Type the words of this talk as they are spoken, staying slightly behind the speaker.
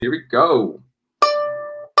Here we go.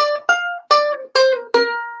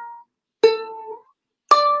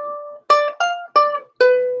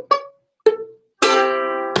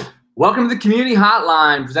 Welcome to the Community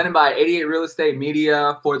Hotline, presented by 88 Real Estate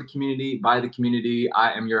Media, for the community, by the community.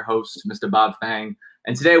 I am your host, Mr. Bob Fang.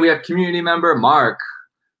 And today we have community member Mark.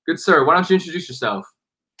 Good sir, why don't you introduce yourself?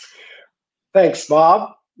 Thanks,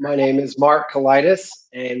 Bob. My name is Mark Kalitis.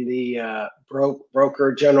 I'm the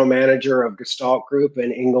broker general manager of Gestalt Group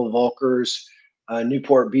and Engel Volker's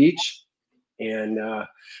Newport Beach. And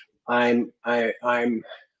I'm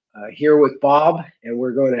here with Bob, and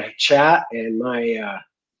we're going to chat and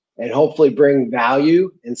hopefully bring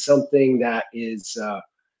value and something that is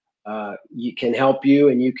you can help you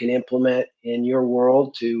and you can implement in your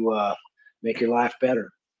world to make your life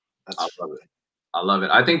better. I love it.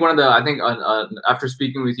 I think after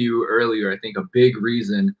speaking with you earlier, I think a big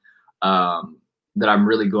reason that I'm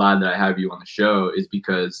really glad that I have you on the show is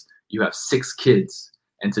because you have 6 kids,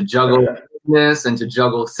 and to juggle this and to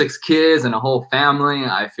juggle 6 kids and a whole family,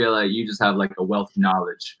 I feel like you just have like a wealth of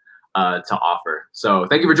knowledge to offer. So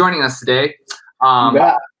thank you for joining us today.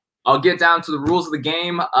 I'll get down to the rules of the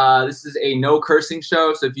game. This is a no cursing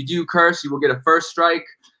show. So if you do curse, you will get a first strike.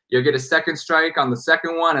 You'll get a second strike on the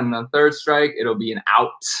second one, and the third strike, it'll be an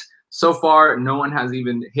out. So far, no one has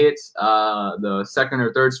even hit the second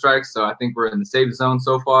or third strike, so I think we're in the safe zone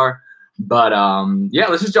so far. But yeah,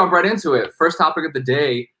 let's just jump right into it. First topic of the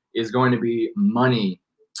day is going to be money.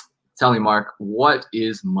 Tell me, Mark, what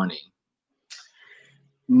is money?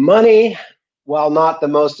 Money, while not the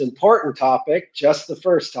most important topic, just the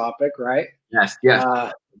first topic, right? Yes.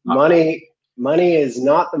 Money is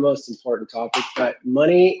not the most important topic, but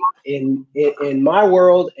money in my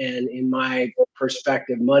world and in my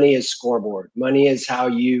perspective, money is scoreboard. Money is how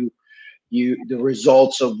the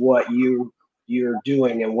results of what you're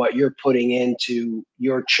doing and what you're putting into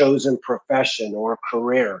your chosen profession or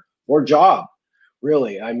career or job,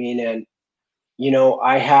 really. I mean, and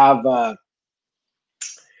I have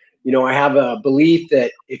a belief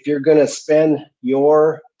that if you're going to spend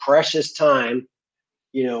your precious time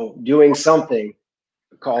doing something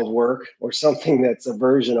called work or something that's a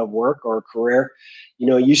version of work or a career,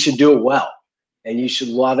 you should do it well and you should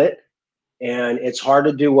love it. And it's hard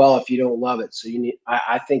to do well if you don't love it. So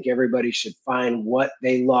I think everybody should find what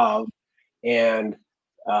they love and,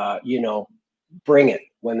 bring it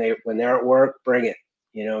when they're at work, bring it,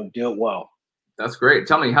 do it well. That's great.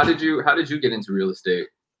 Tell me, how did you get into real estate?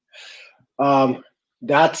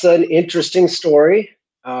 That's an interesting story.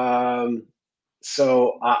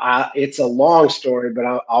 So it's a long story, but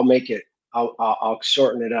I'll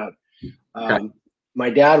shorten it up. Okay. My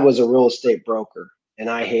dad was a real estate broker, and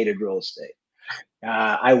I hated real estate.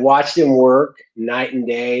 I watched him work night and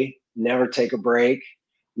day, never take a break,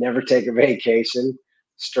 never take a vacation,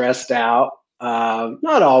 stressed out.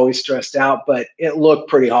 Not always stressed out, but it looked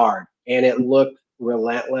pretty hard, and it looked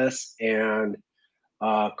relentless and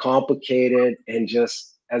complicated. And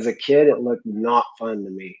just as a kid, it looked not fun to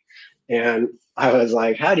me. And I was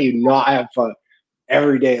like, how do you not have fun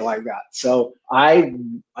every day like that? So I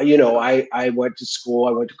went to school,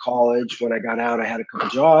 I went to college. When I got out, I had a couple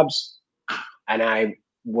jobs, and I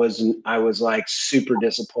was like super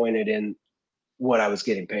disappointed in what I was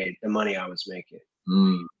getting paid, the money I was making.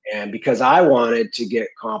 And because I wanted to get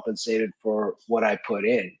compensated for what I put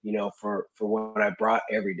in, for what I brought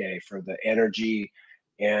every day, for the energy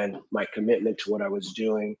and my commitment to what I was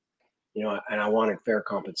doing. And I wanted fair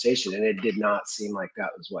compensation, and it did not seem like that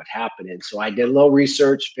was what happened. And so I did a little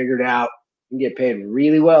research, figured out you can get paid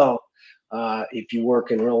really well if you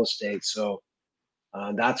work in real estate. So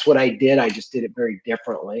that's what I did. I just did it very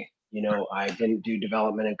differently. I didn't do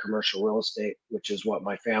development in commercial real estate, which is what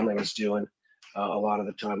my family was doing a lot of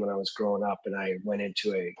the time when I was growing up. And I went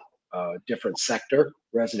into a different sector,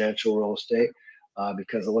 residential real estate,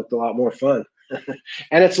 because it looked a lot more fun.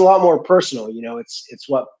 And it's a lot more personal.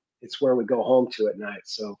 It's where we go home to at night.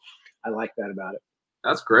 So I like that about it.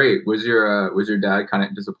 That's great. Was your dad kind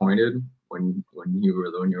of disappointed when you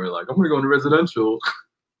were like, I'm gonna go into residential?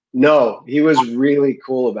 No, he was really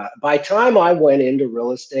cool about it. By the time I went into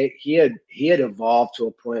real estate, he had evolved to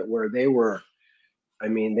a point where they were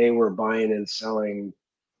buying and selling,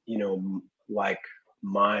 like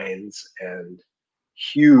mines and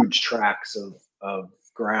huge tracts of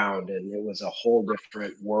ground, and it was a whole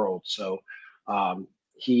different world. So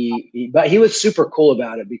but he was super cool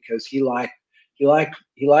about it because he liked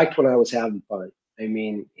when I was having fun. I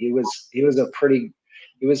mean, he was a pretty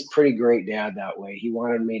great dad that way. He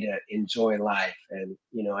wanted me to enjoy life. And,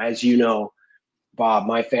 as you know, Bob,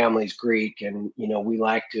 my family's Greek, and we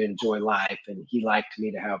like to enjoy life, and he liked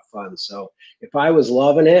me to have fun. So if I was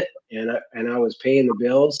loving it and I was paying the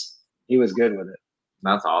bills, he was good with it.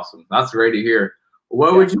 That's awesome. That's great to hear.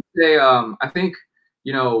 What Yeah. would you say? I think,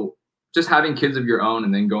 you know, just having kids of your own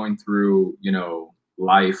and then going through,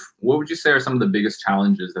 life, what would you say are some of the biggest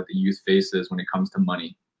challenges that the youth faces when it comes to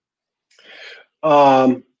money?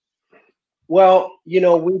 Um, well, we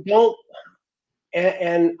don't,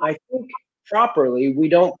 and I think properly, we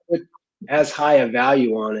don't put as high a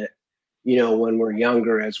value on it, when we're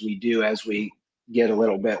younger as we do as we get a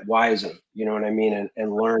little bit wiser, you know what I mean?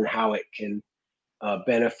 And learn how it can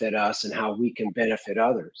benefit us and how we can benefit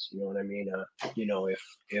others. You know what I mean?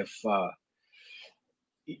 If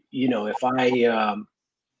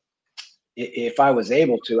if I was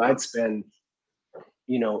able to, I'd spend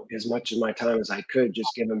as much of my time as I could just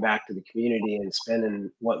giving back to the community and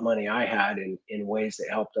spending what money I had in ways that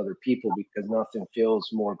helped other people, because nothing feels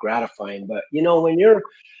more gratifying. But when you're,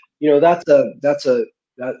 that's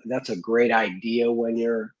a great idea when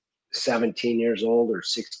you're 17 years old or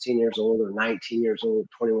 16 years old or 19 years old,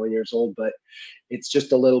 21 years old, but it's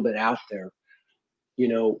just a little bit out there.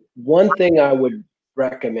 One thing I would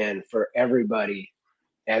recommend for everybody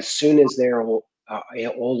as soon as they're old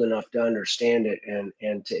enough to understand it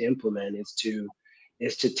and to implement is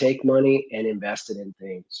to take money and invest it in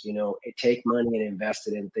things. Take money and invest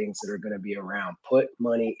it in things that are going to be around. Put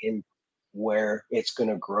money in where it's going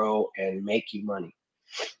to grow and make you money.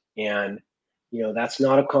 And that's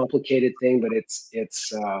not a complicated thing, but it's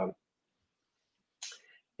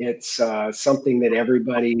something that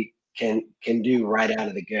everybody can do right out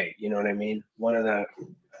of the gate. You know what I mean? One of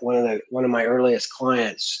my earliest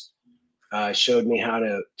clients showed me how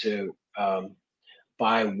to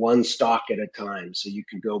buy one stock at a time. So you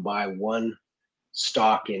could go buy one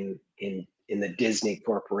stock in the Disney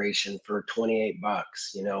Corporation for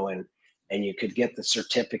 $28, and you could get the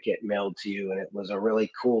certificate mailed to you, and it was a really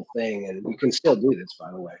cool thing. And you can still do this, by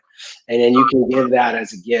the way. And then you can give that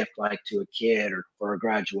as a gift, like to a kid or for a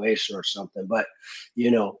graduation or something. But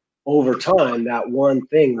over time, that one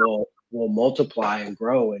thing will multiply and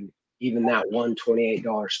grow, and even that one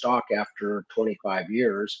 $28 stock after 25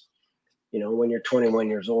 years, when you're 21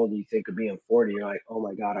 years old, you think of being 40, you're like, oh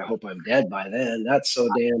my God, I hope I'm dead by then. That's so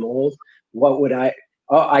damn old. Oh,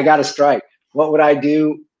 I got a strike. What would I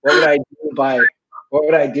do? What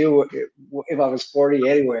would I do if I was 40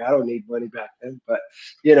 anyway? I don't need money back then, but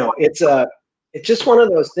it's just one of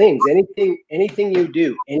those things. Anything you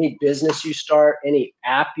do, any business you start, any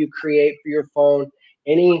app you create for your phone,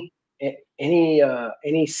 any,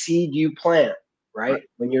 any seed you plant, right,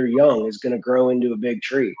 when you're young is going to grow into a big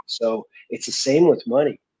tree. So it's the same with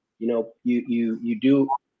money. You do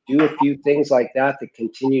a few things like that that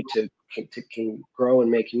continue to can grow and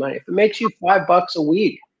make you money. If it makes you $5 a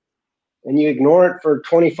week and you ignore it for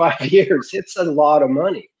 25 years, it's a lot of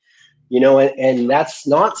money. And that's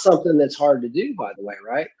not something that's hard to do, by the way,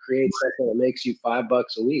 right? Create something that makes you $5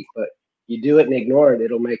 a week, but you do it and ignore it,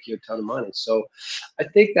 it'll make you a ton of money. So I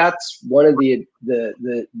think that's one of the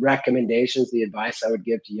recommendations, the advice I would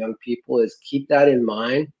give to young people is keep that in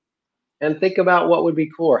mind and think about what would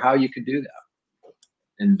be cool or how you could do that.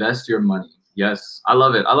 Invest your money. Yes. I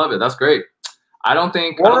love it. I love it. That's great.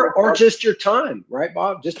 Or just your time, right,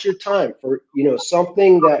 Bob? Just your time for,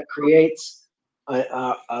 something that creates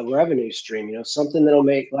a revenue stream, something that'll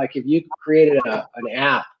make, like if you created an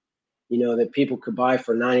app, that people could buy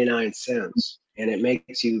for 99 cents and it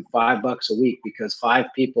makes you $5 a week because 5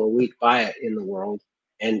 people a week buy it in the world,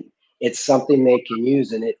 and it's something they can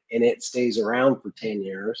use, and it stays around for 10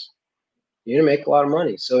 years, you're gonna make a lot of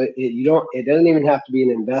money. So it doesn't even have to be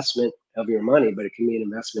an investment of your money, but it can be an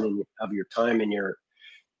investment of your time and your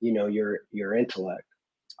intellect.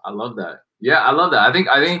 I love that. Yeah, I love that. I think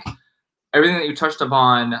everything that you touched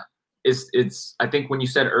upon it's I think when you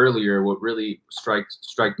said earlier, what really strike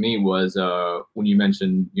me was when you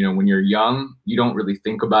mentioned, when you're young, you don't really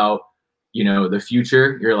think about, the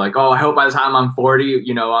future. You're like, oh, I hope by the time I'm 40,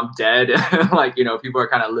 I'm dead. Like, people are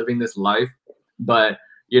kind of living this life. But,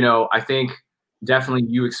 I think definitely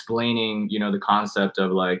you explaining, the concept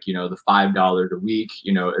of like, the $5 a week,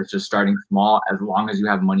 it's just starting small as long as you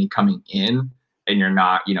have money coming in and you're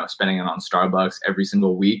not, spending it on Starbucks every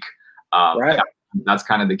single week. Right. That's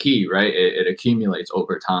kind of the key, right? It accumulates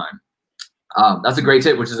over time. That's a great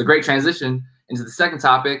tip, which is a great transition into the second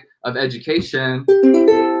topic of education.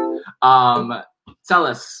 Tell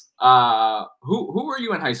us, who were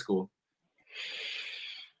you in high school?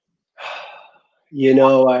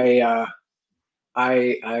 I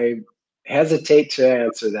hesitate to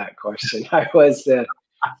answer that question. I was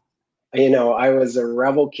a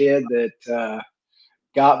rebel kid that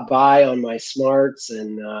got by on my smarts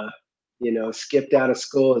and, you know, skipped out of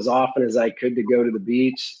school as often as I could to go to the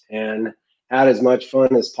beach and had as much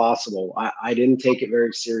fun as possible. I didn't take it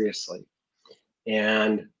very seriously.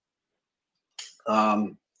 And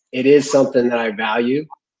it is something that I value.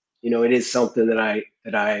 You know, it is something that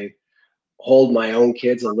I hold my own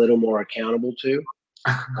kids a little more accountable to.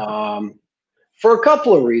 Um, for a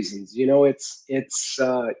couple of reasons. You know,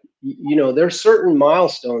 you know, there's certain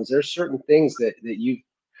milestones, there's certain things you've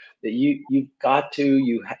got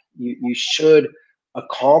to you should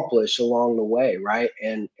accomplish along the way, right?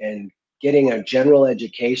 And getting a general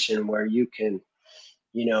education where you can,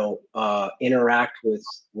 you know, interact with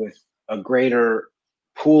a greater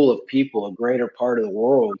pool of people, a greater part of the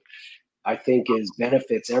world, I think is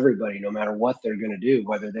benefits everybody, no matter what they're going to do,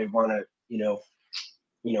 whether they want to,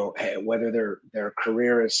 whether their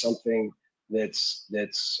career is something that's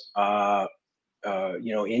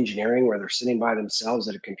you know, engineering, where they're sitting by themselves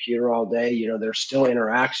at a computer all day. You know, there's still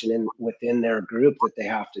interaction within their group that they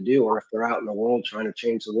have to do, or if they're out in the world trying to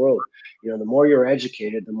change the world. You know, the more you're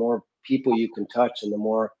educated, the more people you can touch and the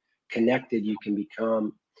more connected you can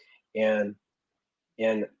become. And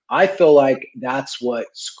I feel like that's what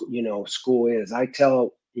you know, school is. I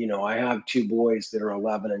tell, you know, I have two boys that are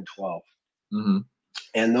 11 and 12, Mm-hmm.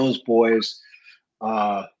 and those boys,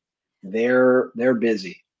 uh, they're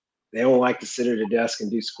busy. They don't like to sit at a desk and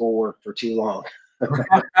do schoolwork for too long.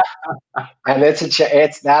 And that's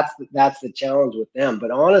the challenge with them.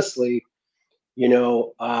 But honestly, you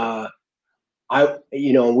know,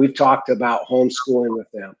 we've talked about homeschooling with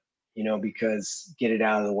them, you know, because get it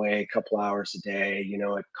out of the way, a couple hours a day, you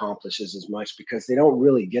know, it accomplishes as much, because they don't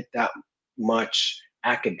really get that much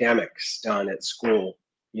academics done at school,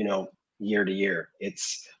 you know, year to year.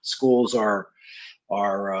 It's schools are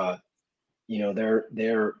you know,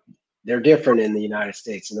 they're different in the United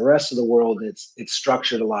States. In the rest of the world, it's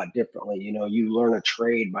structured a lot differently. You know, you learn a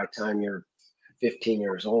trade by the time you're 15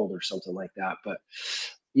 years old or something like that. But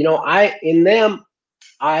you know, I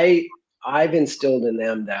I've instilled in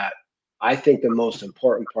them that I think the most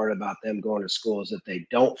important part about them going to school is that they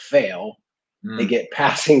don't fail. They Mm. get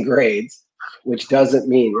passing grades, which doesn't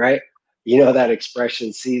mean, right? You know that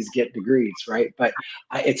expression, C's get degrees, right? But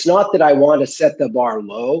it's not that I want to set the bar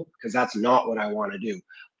low, because that's not what I want to do.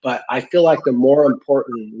 But I feel like the more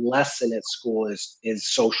important lesson at school is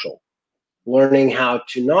social, learning how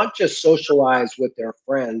to not just socialize with their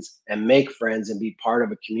friends and make friends and be part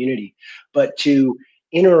of a community, but to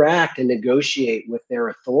interact and negotiate with their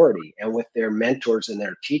authority and with their mentors and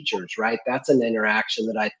their teachers, right? That's an interaction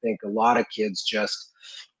that I think a lot of kids just,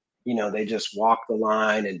 you know, they just walk the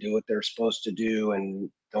line and do what they're supposed to do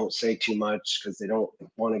and don't say too much because they don't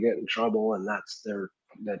want to get in trouble, and that's the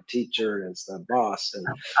teacher and it's the boss. And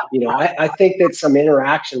you know, I think that some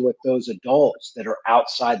interaction with those adults that are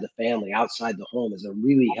outside the family, outside the home, is a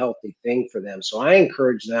really healthy thing for them. So I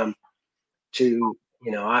encourage them to,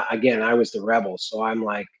 you know, again, I was the rebel, so I'm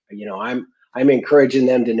like, you know, I'm encouraging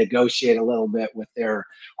them to negotiate a little bit with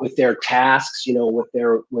their tasks, you know,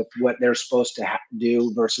 with what they're supposed to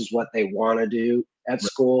do versus what they want to do at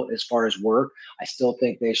school as far as work. I still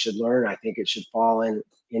think they should learn. I think it should fall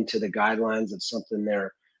into the guidelines of something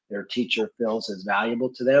their teacher feels is valuable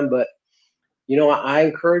to them. But you know, I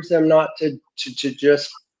encourage them not to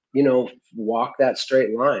just, you know, walk that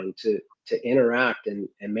straight line, to interact and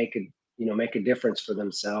make a, you know, make a difference for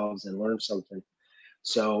themselves and learn something.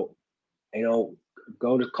 So, you know,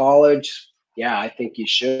 go to college. Yeah, I think you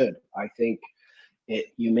should. I think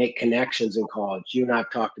you make connections in college. You and I've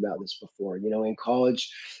talked about this before. You know, in college,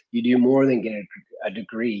 you do more than get a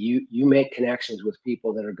degree. You make connections with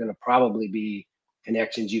people that are going to probably be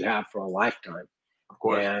connections you have for a lifetime. Of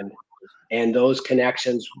course. And those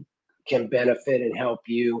connections can benefit and help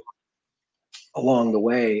you along the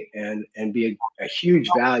way and be a huge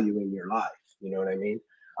value in your life. You know what I mean?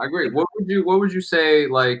 I agree. What would you say,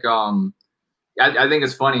 like, I think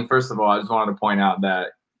it's funny. First of all, I just wanted to point out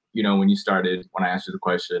that, you know, when I asked you the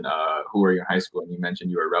question, who were you in high school, and you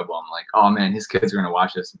mentioned you were a rebel, I'm like, oh man, his kids are gonna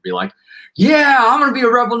watch this and be like, yeah, I'm gonna be a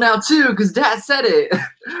rebel now too, because dad said it.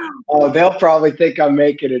 Oh, they'll probably think I'm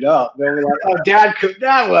making it up. They'll be like, "Oh,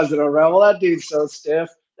 Dad wasn't a rebel. That dude's so stiff.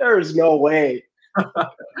 There's no way."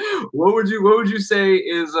 What would you say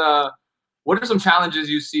is what are some challenges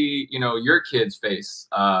you see, you know, your kids face,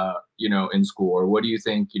 you know, in school, or what do you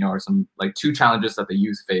think, you know, are some like two challenges that the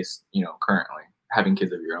youth face, you know, currently having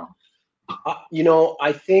kids of your own? You know,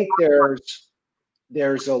 I think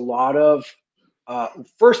there's a lot of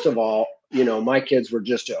first of all, you know, my kids were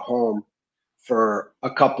just at home for a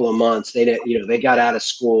couple of months. They didn't, you know, they got out of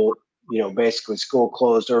school basically school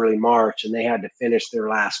closed early March and they had to finish their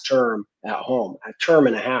last term at home, a term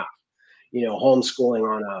and a half,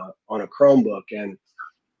 homeschooling on a Chromebook. And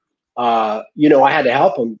I had to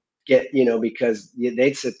help them get, because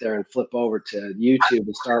they'd sit there and flip over to YouTube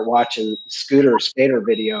and start watching skater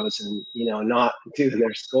videos and, not doing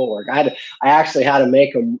their schoolwork. I actually had to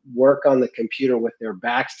make them work on the computer with their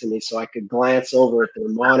backs to me so I could glance over at their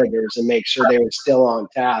monitors and make sure they were still on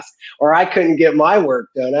task, or I couldn't get my work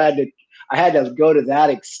done. I had to go to that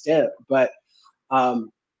extent. But,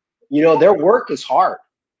 their work is hard.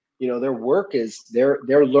 Their work is they're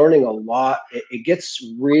learning a lot. It gets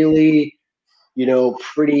really,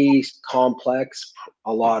 pretty complex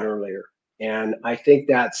a lot earlier. And I think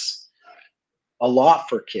that's a lot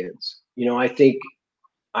for kids. I think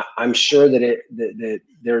I'm sure that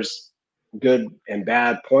there's good and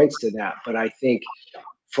bad points to that, but I think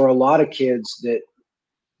for a lot of kids that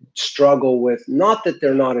struggle with, not that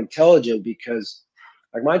they're not intelligent, because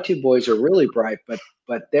like my two boys are really bright, but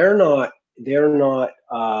they're not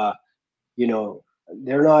you know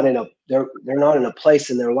they're not in a place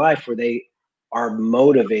in their life where they are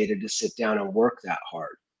motivated to sit down and work that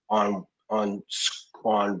hard on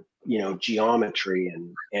geometry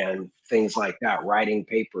and things like that, writing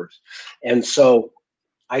papers. And so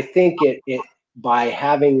I think it by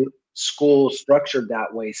having school structured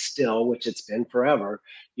that way still, which it's been forever,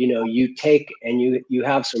 you take and you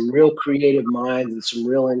have some real creative minds and some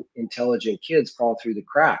real intelligent kids fall through the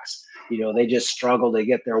cracks. They just struggle to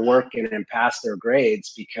get their work in and pass their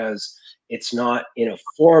grades because it's not in a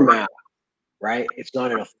format, right? It's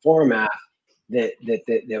not in a format that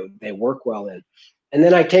they work well in. And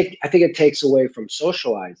then I think it takes away from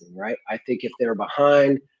socializing, right? I think if they're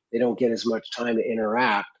behind, they don't get as much time to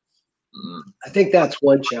interact. I think that's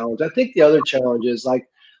one challenge. I think the other challenge is like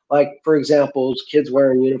for example, kids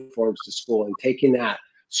wearing uniforms to school and taking that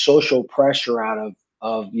social pressure out of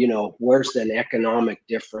where's the economic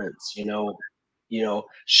difference,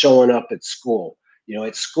 showing up at school.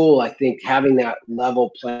 At school, I think having that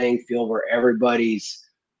level playing field where everybody's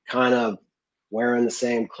kind of wearing the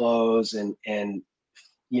same clothes and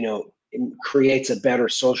it creates a better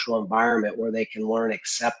social environment where they can learn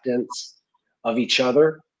acceptance of each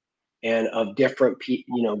other and of different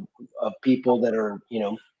of people that are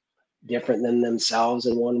different than themselves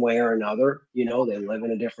in one way or another. They live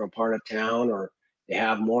in a different part of town, or they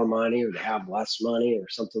have more money, or they have less money, or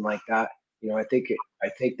something like that. I think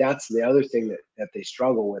that's the other thing that they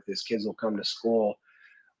struggle with is kids will come to school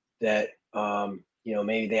that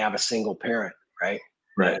maybe they have a single parent, right?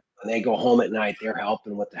 Right. And they go home at night, they're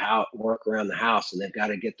helping with the house work around the house, and they've got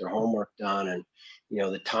to get their homework done. And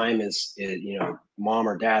the time is mom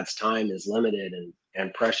or dad's time is limited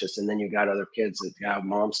and precious. And then you got other kids that have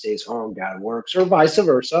mom stays home, dad works, or vice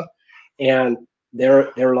versa. And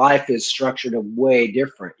their life is structured a way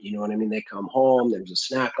different. You know what I mean? They come home, there's a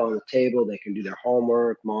snack on the table, they can do their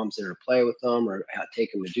homework, mom's there to play with them or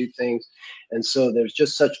take them to do things. And so there's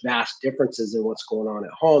just such vast differences in what's going on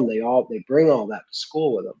at home. They bring all that to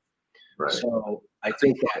school with them. Right. So I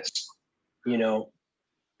think that's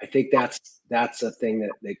a thing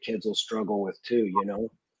that the kids will struggle with too,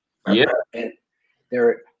 Yeah. And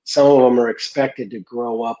some of them are expected to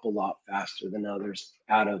grow up a lot faster than others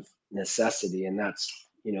out of necessity, and that's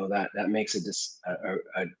that makes a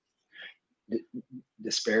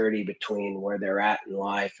disparity between where they're at in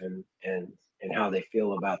life and how they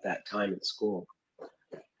feel about that time at school.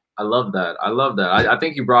 I love that. I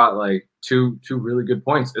think you brought like two really good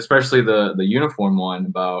points, especially the uniform one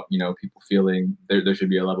about people feeling there should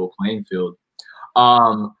be a level playing field.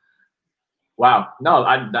 Wow, no,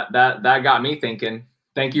 that got me thinking.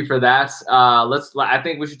 Thank you for that. I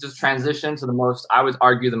think we should just transition to I would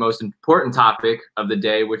argue the most important topic of the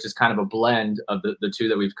day, which is kind of a blend of the two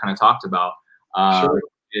that we've kind of talked about. Sure.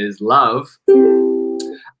 Is love. You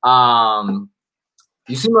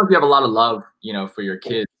seem like you have a lot of love, for your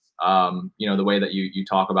kids. The way that you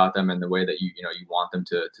talk about them and the way that you want them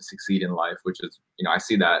to succeed in life, which is, I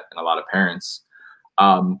see that in a lot of parents.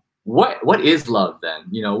 What is love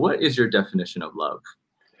then? What is your definition of love?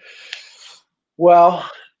 Well,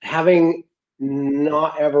 having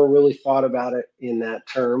not ever really thought about it in that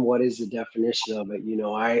term, what is the definition of it?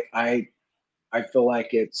 I feel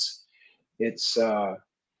like it's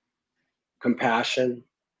compassion,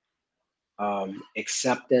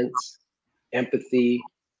 acceptance, empathy,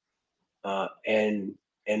 and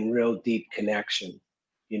real deep connection.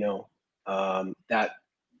 That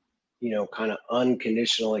kind of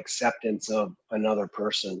unconditional acceptance of another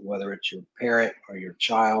person, whether it's your parent or your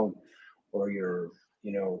child or your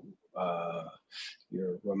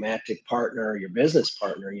romantic partner, your business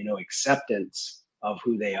partner, acceptance of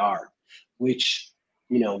who they are. which,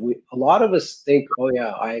 a lot of us think, oh yeah,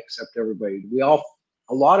 I accept everybody.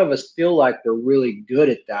 A lot of us feel like we're really good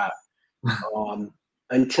at that, um,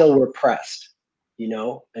 until we're pressed,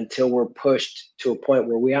 until we're pushed to a point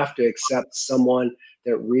where we have to accept someone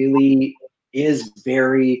that really is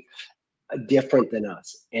very different than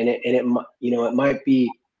us. And it might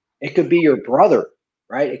be, it could be your brother,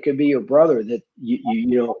 right? It could be your brother that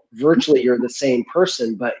virtually you're the same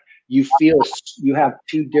person, but you have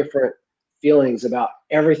two different feelings about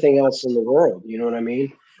everything else in the world. You know what I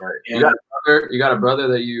mean? Right. And You got a brother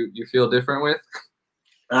that you feel different with?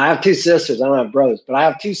 I have two sisters. I don't have brothers, but I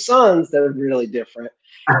have two sons that are really different.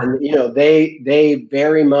 And they they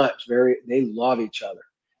love each other,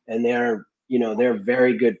 and they're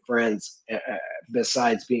very good friends,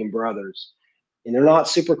 besides being brothers. And they're not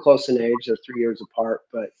super close in age; they're 3 years apart.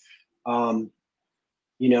 But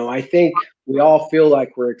I think we all feel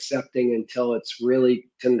like we're accepting until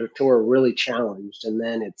we're really challenged, and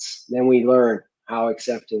then we learn how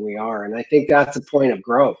accepting we are. And I think that's a point of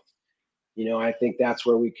growth. I think that's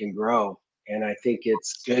where we can grow. And I think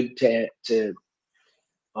it's good to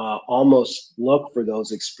almost look for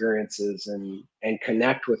those experiences and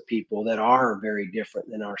connect with people that are very different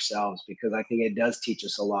than ourselves, because I think it does teach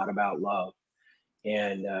us a lot about love.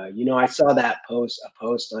 And I saw a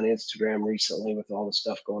post on Instagram recently with all the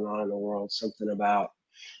stuff going on in the world, something about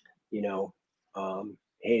you know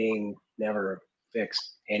hating never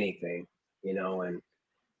fixed anything, and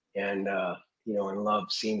and and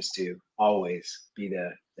love seems to always be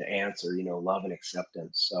the answer, love and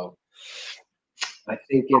acceptance. So I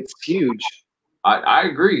think it's huge. I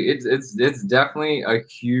agree. It's definitely a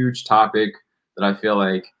huge topic that I feel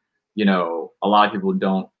like, a lot of people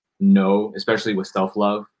don't know, especially with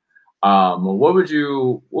self-love. What would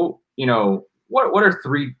you what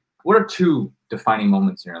are two defining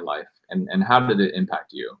moments in your life, and how did it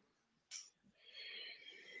impact you?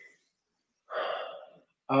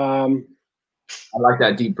 um I like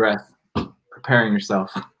that deep breath, preparing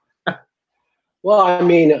yourself. well, I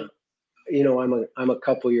mean, I'm a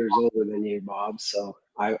couple years older than you, Bob, so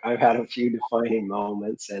I've had a few defining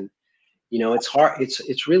moments. And it's hard,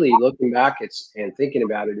 it's really looking back, and thinking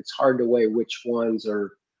about it, it's hard to weigh which ones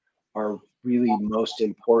are really most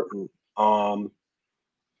important. I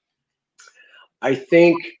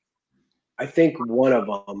think I think one of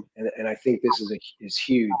them, and I think this is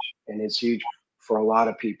huge, and it's huge for a lot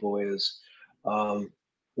of people, is um,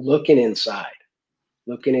 looking inside,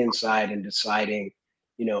 and deciding,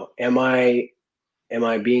 am I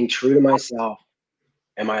being true to myself?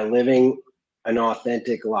 Am I living an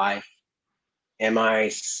authentic life? Am I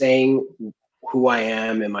saying who I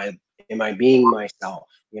am? Am I being myself?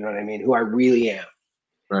 You know what I mean? Who I really am,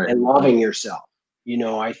 Right. and loving yourself.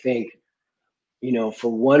 I think,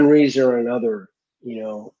 for one reason or another,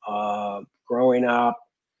 growing up,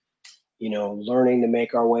 learning to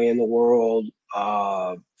make our way in the world,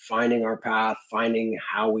 finding our path, finding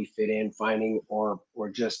how we fit in, finding or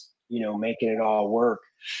just making it all work.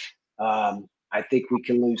 I think we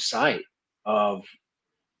can lose sight of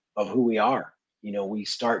who we are. We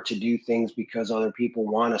start to do things because other people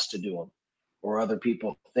want us to do them, or other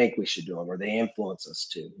people think we should do them, or they influence us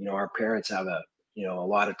to. Our parents have a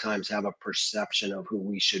lot of times have a perception of who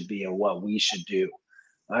we should be and what we should do.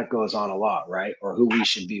 That goes on a lot, right? Or who we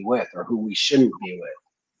should be with, or who we shouldn't be with,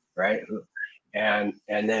 right? And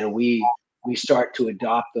then we start to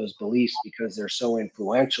adopt those beliefs because they're so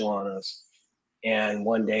influential on us. And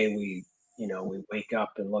one day we wake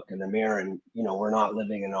up and look in the mirror, and we're not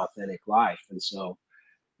living an authentic life. And so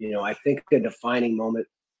I think the defining moment,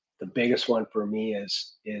 the biggest one for me,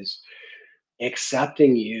 is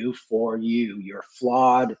accepting you for you. You're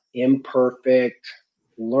flawed, imperfect,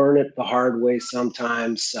 learn it the hard way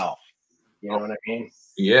sometimes, self. You know what I mean?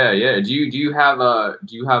 Yeah, yeah. Do you have a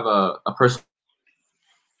person?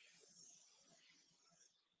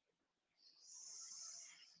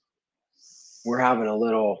 We're having a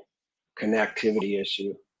little connectivity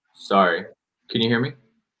issue. Sorry, can you hear me?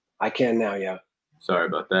 I can now, yeah. Sorry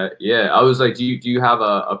about that. Yeah, I was like, do you have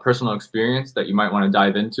a personal experience that you might want to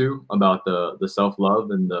dive into about the self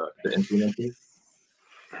love and the influences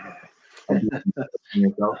of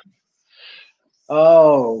yourself?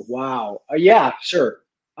 Oh, wow. Yeah, sure.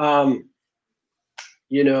 Um,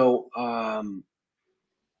 you know, um,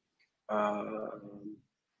 um,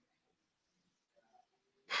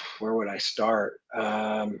 where would I start?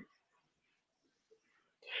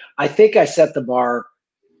 I think I set the bar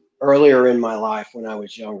earlier in my life when I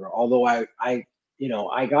was younger. Although I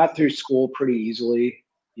got through school pretty easily,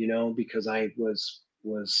 because I was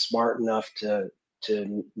smart enough to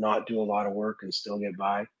not do a lot of work and still get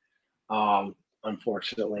by.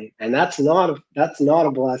 unfortunately, and that's not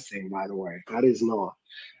a blessing, by the way. That is not.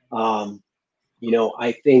 Um,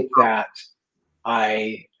 I think that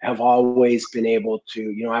I have always been able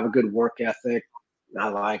to, I have a good work ethic. I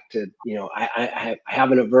like to, I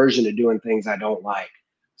have an aversion to doing things I don't like.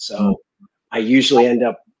 Mm. So I usually end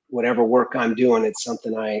up, whatever work I'm doing, it's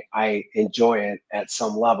something I enjoy it at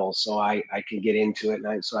some level. So I can get into it.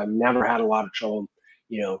 So I've never had a lot of trouble,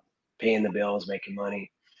 paying the bills, making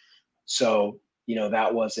money. So,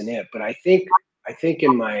 that wasn't it. But I think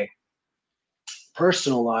in my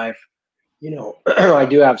personal life, I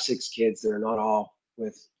do have 6 kids. They're not all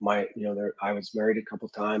with my, I was married a couple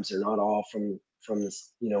times. They're not all from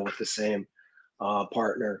this, with the same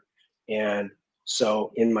partner. And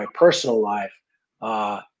so in my personal life,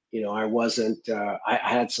 I wasn't. I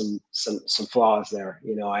had some flaws there.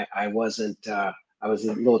 I wasn't. I was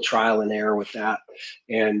a little trial and error with that.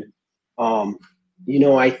 And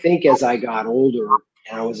I think as I got older,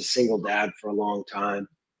 and I was a single dad for a long time.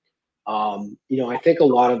 I think a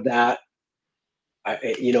lot of that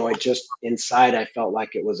it just inside I felt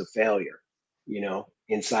like it was a failure.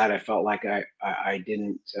 Inside I felt like I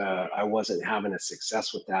didn't, I wasn't having a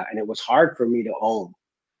success with that, and it was hard for me to own.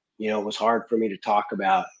 It was hard for me to talk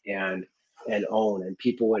about and own. And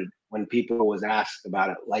people would, when people was asked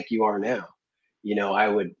about it, like you are now, I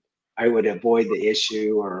would avoid the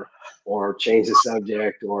issue, or change the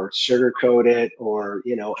subject, or sugarcoat it, or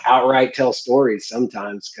outright tell stories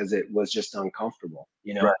sometimes because it was just uncomfortable.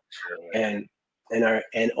 Right. And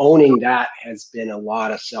and owning that has been a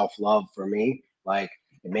lot of self-love for me. Like,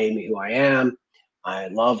 it made me who I am. I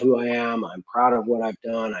love who I am. I'm proud of what I've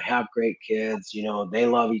done. I have great kids. They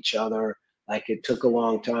love each other. Like, it took a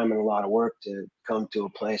long time and a lot of work to come to a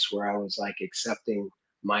place where I was like accepting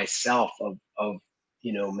myself of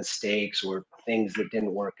mistakes or things that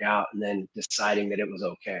didn't work out, and then deciding that it was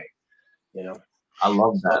okay. You know. I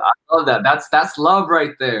love that. So I love that. That's love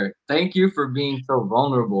right there. Thank you for being so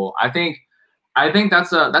vulnerable. I think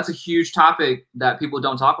that's a huge topic that people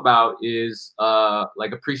don't talk about, is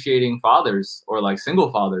like appreciating fathers, or like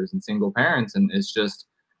single fathers and single parents. And it's just,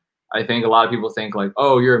 I think a lot of people think like,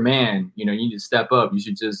 oh, you're a man, you need to step up. You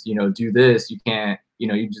should just, do this. You can't,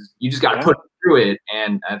 you just got to yeah, put through it.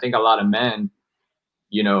 And I think a lot of men,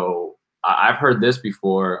 I've heard this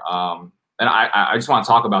before. And I just want to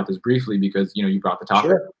talk about this briefly because, you brought the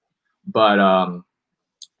topic, sure, but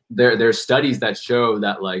there's studies that show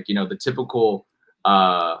that, like, the typical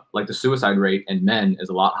like the suicide rate in men is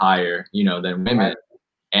a lot higher, than women. right,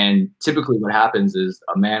 And typically what happens is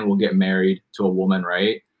a man will get married to a woman,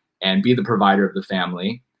 right? And be the provider of the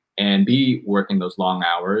family and be working those long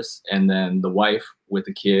hours. And then the wife with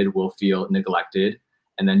the kid will feel neglected,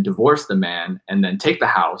 and then divorce the man, and then take the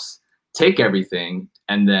house, take everything.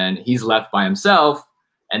 And then he's left by himself,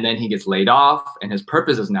 and then he gets laid off, and his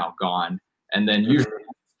purpose is now gone. And then usually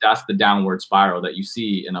mhm. that's the downward spiral that you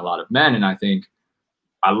see in a lot of men. And I think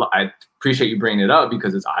I appreciate you bringing it up,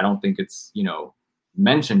 because I don't think it's,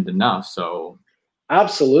 mentioned enough. So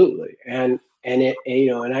Absolutely. And and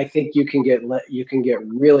I think you can get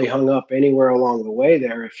really hung up anywhere along the way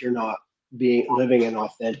there if you're not being living an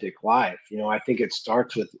authentic life. I think it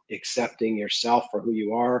starts with accepting yourself for who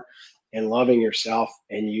you are, and loving yourself,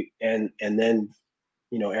 and then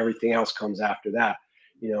everything else comes after that.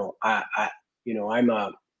 I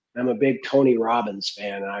I'm a big Tony Robbins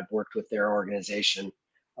fan, and I've worked with their organization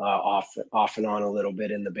off and on a little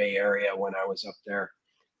bit in the Bay Area when I was up there.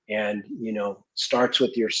 And starts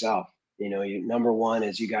with yourself. Number one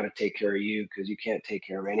is you got to take care of you, because you can't take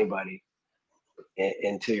care of anybody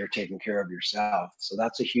until you're taking care of yourself. So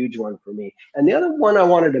that's a huge one for me. And the other one I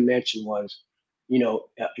wanted to mention was,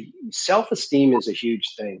 self-esteem is a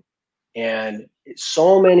huge thing, and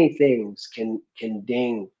so many things can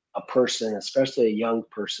ding a person, especially a young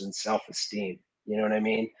person's self-esteem. You know what I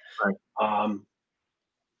mean? right. um,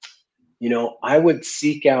 I would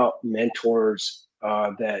seek out mentors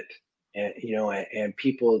that, and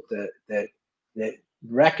people that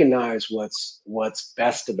recognize what's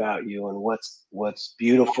best about you, and what's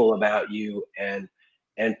beautiful about you, and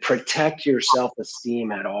protect your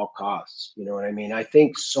self-esteem at all costs. You know what I mean? I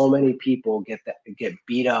think so many people get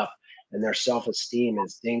beat up, and their self-esteem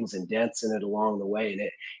is dings and dents in it along the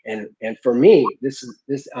way. And for me, this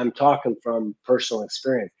I'm talking from personal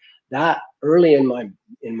experience, that early in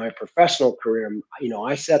my professional career,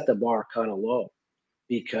 I set the bar kind of low,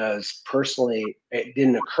 because personally, it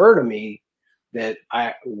didn't occur to me that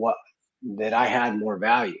I had more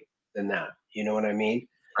value than that. You know what I mean?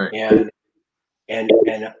 Right. And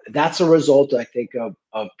that's a result, I think, of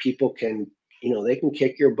people can, they can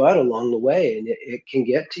kick your butt along the way, and it can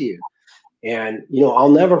get to you. And, I'll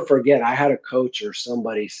never forget, I had a coach or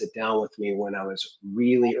somebody sit down with me when I was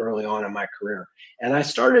really early on in my career. And I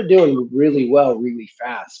started doing really well, really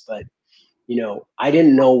fast, but, I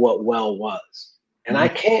didn't know what well was. And I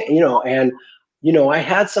Mhm. can't, I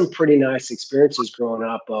had some pretty nice experiences growing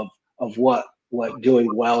up of what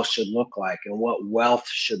doing well should look like and what wealth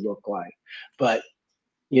should look like. But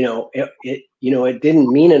it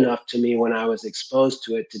didn't mean enough to me when I was exposed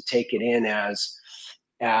to it to take it in as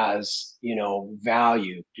value.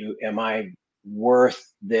 Am I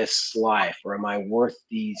worth this life, or am I worth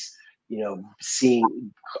these,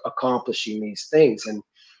 seeing accomplishing these things? And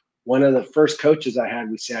one of the first coaches I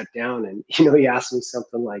had, we sat down, and he asked me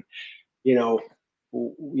something like, you know,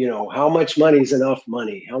 how much money is enough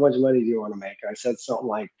money? How much money do you want to make? I said something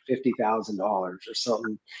like $50,000 or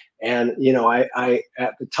something. And, I,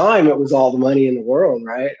 at the time, it was all the money in the world,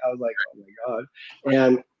 right? I was like, oh my God.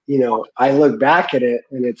 And, I look back at it,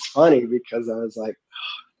 and it's funny because I was like,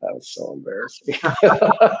 oh, that was so embarrassing.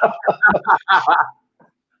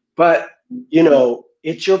 But,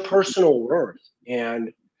 it's your personal worth.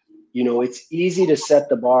 And, it's easy to set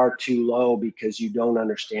the bar too low because you don't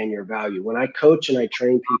understand your value. When I coach and I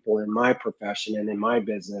train people in my profession and in my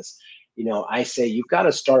business, I say you've got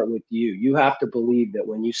to start with you. You have to believe that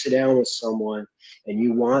when you sit down with someone and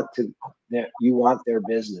you want their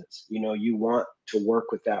business, you want to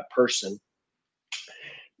work with that person,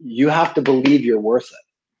 you have to believe you're worth it.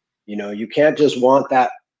 You can't just want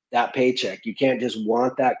that paycheck. You can't just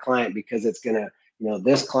want that client because it's gonna,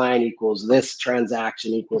 this client equals this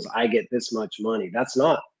transaction equals I get this much money. That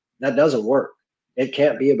doesn't work. It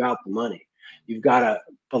can't be about the money. You've got to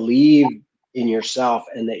believe in yourself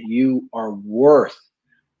and that you are worth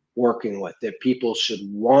working with, that people should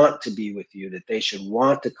want to be with you, that they should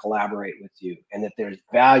want to collaborate with you, and that there's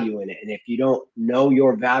value in it. And if you don't know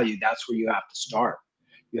your value, that's where you have to start.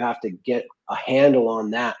 You have to get a handle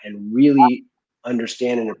on that and really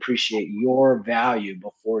understand and appreciate your value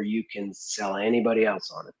before you can sell anybody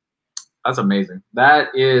else on it. That's amazing. That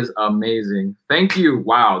is amazing. Thank you.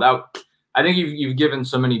 Wow. I think you've given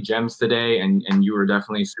so many gems today, and you were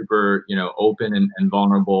definitely super, open and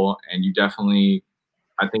vulnerable, and you definitely,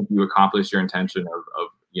 I think you accomplished your intention of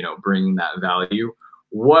bringing that value.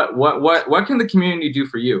 What can the community do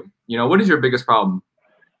for you? What is your biggest problem?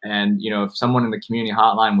 And if someone in the community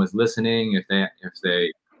hotline was listening, if they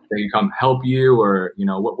could come help you, or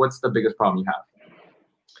what's the biggest problem you have?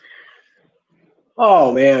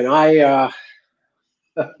 Oh man,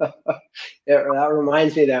 that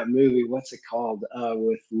reminds me of that movie. What's it called?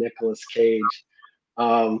 With Nicolas Cage,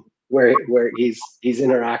 where he's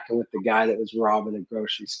interacting with the guy that was robbing a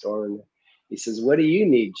grocery store, and he says, "What do you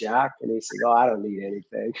need, Jack?" And he says, "Oh, I don't need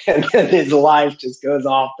anything." And then his life just goes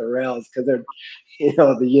off the rails because the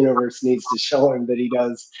universe needs to show him that he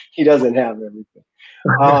doesn't have everything.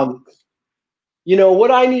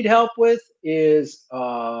 What I need help with is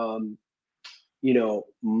I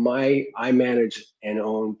manage and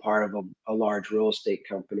own part of a large real estate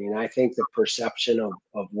company, and I think the perception of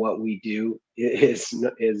what we do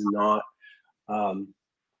um,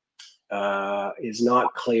 is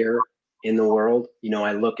not clear in the world.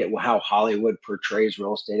 I look at how Hollywood portrays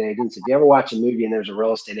real estate agents. If you ever watch a movie and there's a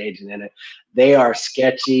real estate agent in it, they are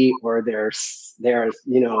sketchy, or they're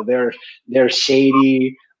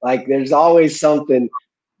shady. Like there's always something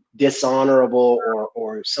dishonorable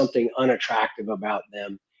or something unattractive about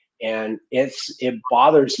them, and it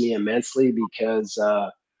bothers me immensely because uh,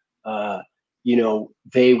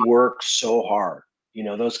 they work so hard.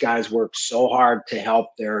 Those guys work so hard to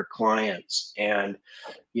help their clients, and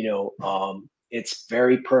it's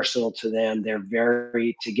very personal to them. They're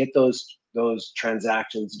very to get those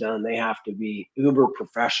transactions done. They have to be uber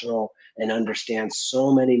professional and understand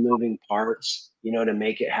so many moving parts, to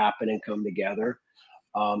make it happen and come together.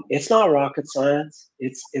 It's not rocket science.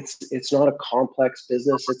 It's not a complex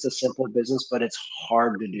business. It's a simple business, but it's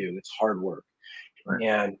hard to do. It's hard work. Right.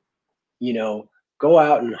 And you know, go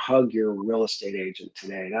out and hug your real estate agent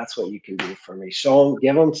today. That's what you can do for me. Show them,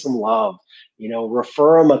 give them some love.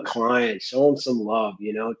 Refer them a client. Show them some love.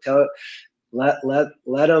 Let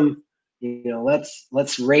them.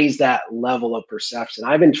 Let's raise that level of perception.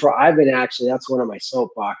 I've been actually, that's one of my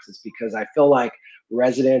soapboxes, because I feel like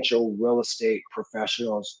residential real estate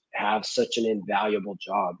professionals have such an invaluable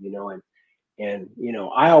job. And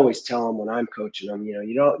I always tell them when I'm coaching them,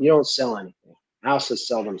 you don't sell anything. Houses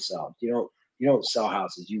sell themselves. You don't sell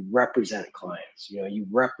houses. You represent clients. You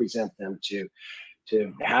represent them to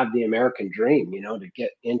have the American dream, to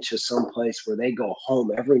get into some place where they go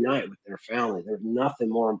home every night with their family. There's nothing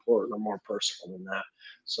more important or more personal than that.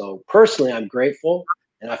 So personally, I'm grateful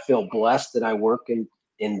and I feel blessed that I work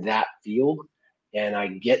in that field, and I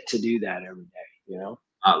get to do that every day, you know?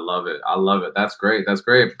 I love it. I love it. That's great. That's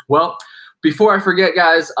great. Well, before I forget,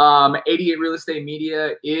 guys, 88 Real Estate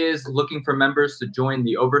Media is looking for members to join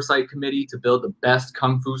the oversight committee to build the best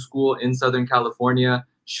Kung Fu school in Southern California.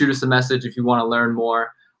 Shoot us a message if you want to learn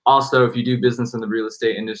more. Also, if you do business in the real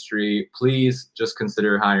estate industry, please just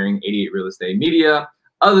consider hiring 88 Real Estate Media.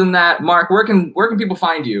 Other than that, Mark, where can people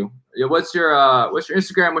find you? What's your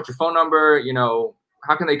Instagram? What's your phone number? You know,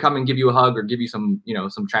 how can they come and give you a hug or give you some, you know,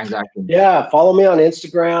 some transactions? Yeah, follow me on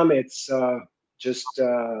Instagram. It's just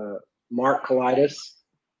Mark Kalidas,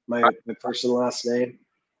 my first and last name,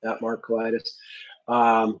 at Mark Kalidas.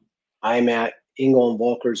 I'm at Engel and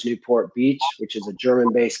Volker's Newport Beach, which is a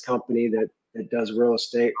German-based company that does real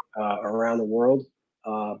estate around the world,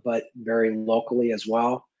 but very locally as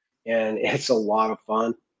well. And it's a lot of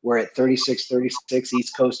fun. We're at 3636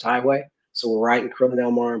 East Coast Highway. So we're right in Corona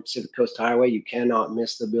del Mar on Pacific Coast Highway. You cannot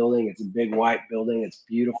miss the building. It's a big white building. It's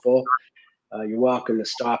beautiful. You're welcome to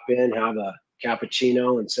stop in, have a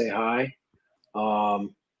cappuccino, and say hi.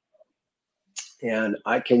 And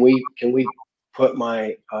can we put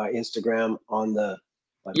my Instagram on the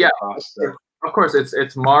across the. Of course,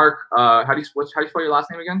 it's Mark. How do you spell your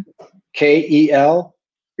last name again? KEL.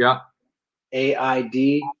 Yeah.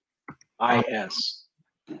 AIDIS.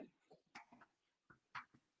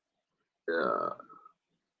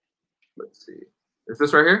 Let's see. Is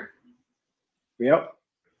this right here? Yep.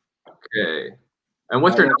 Okay. And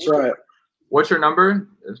what's your That's number? right. What's your number?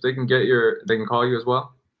 If they can they can call you as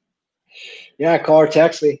well. Yeah, call or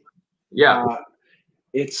text me. Yeah.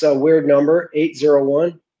 It's a weird number,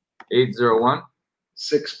 801. 801.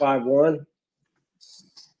 651.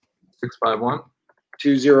 651.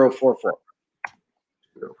 2044.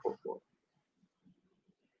 2044.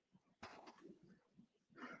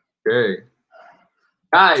 Okay.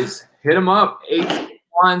 Guys, hit him up.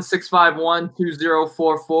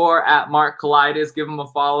 861-651-2044 at Mark Kalidas. Give him a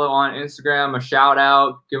follow on Instagram, a shout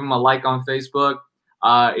out, give him a like on Facebook.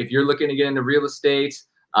 If you're looking to get into real estate,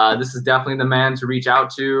 this is definitely the man to reach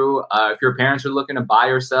out to. If your parents are looking to buy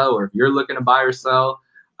or sell, or if you're looking to buy or sell,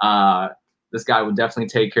 this guy would definitely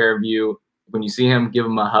take care of you. When you see him, give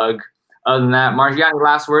him a hug. Other than that, Mark, you got any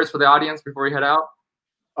last words for the audience before we head out?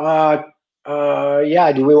 Yeah.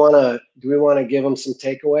 Do we want to give them some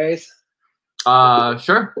takeaways?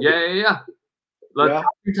 Sure. Yeah.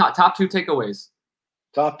 Top two takeaways.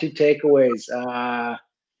 Top two takeaways.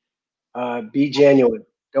 Be genuine.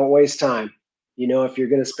 Don't waste time. You know, if you're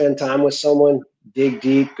going to spend time with someone, dig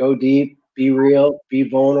deep, go deep, be real, be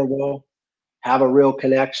vulnerable, have a real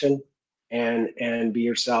connection, and be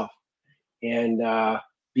yourself. And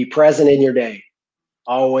be present in your day.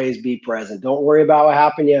 Always be present. Don't worry about what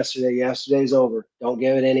happened yesterday. Yesterday's over. Don't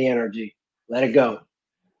give it any energy. Let it go.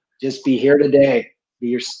 Just be here today.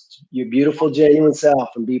 Be your beautiful, genuine self,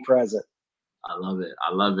 and be present. I love it.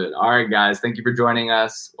 I love it. All right, guys. Thank you for joining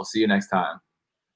us. We'll see you next time.